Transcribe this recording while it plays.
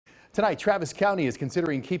Tonight, Travis County is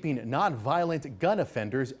considering keeping nonviolent gun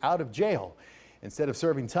offenders out of jail. Instead of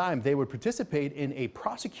serving time, they would participate in a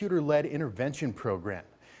prosecutor-led intervention program.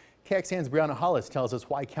 KXAN's Brianna Hollis tells us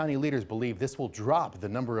why county leaders believe this will drop the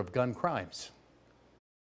number of gun crimes.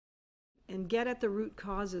 And get at the root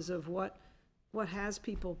causes of what has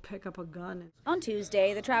people pick up a gun. On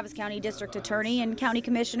Tuesday, the Travis County District Attorney and County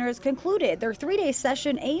Commissioners concluded their three-day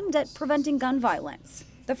session aimed at preventing gun violence.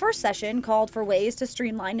 The first session called for ways to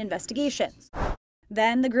streamline investigations.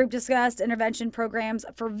 Then the group discussed intervention programs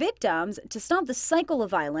for victims to stop the cycle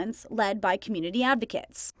of violence led by community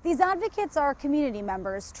advocates. These advocates are community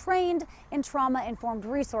members trained in trauma-informed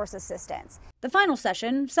resource assistance. The final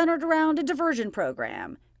session centered around a diversion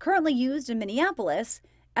program currently used in Minneapolis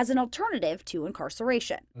as an alternative to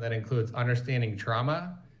incarceration. That includes understanding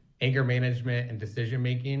trauma, anger management, and decision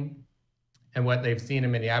making. And what they've seen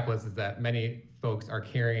in Minneapolis is that many folks are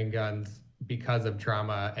carrying guns because of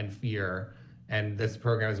trauma and fear. And this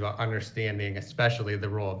program is about understanding especially the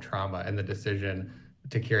role of trauma and the decision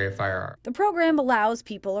to carry a firearm. The program allows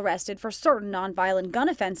people arrested for certain nonviolent gun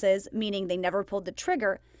offenses, meaning they never pulled the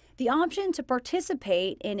trigger, the option to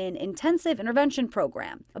participate in an intensive intervention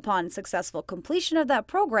program. Upon successful completion of that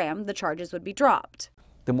program, the charges would be dropped.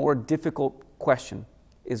 The more difficult question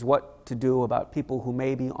is what to do about people who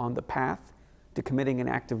may be on the path to committing an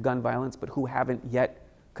act of gun violence, but who haven't yet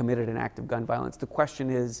committed an act of gun violence. The question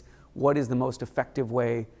is, what is the most effective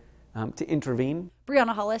way to intervene?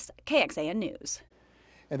 Brianna Hollis, KXAN News.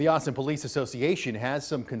 And the Austin Police Association has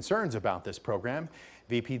some concerns about this program.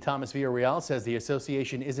 VP Thomas Villarreal says the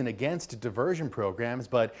association isn't against diversion programs,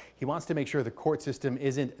 but he wants to make sure the court system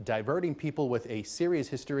isn't diverting people with a serious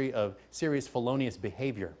history of serious felonious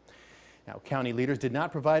behavior. Now, county leaders did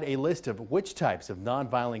not provide a list of which types of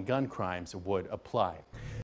nonviolent gun crimes would apply.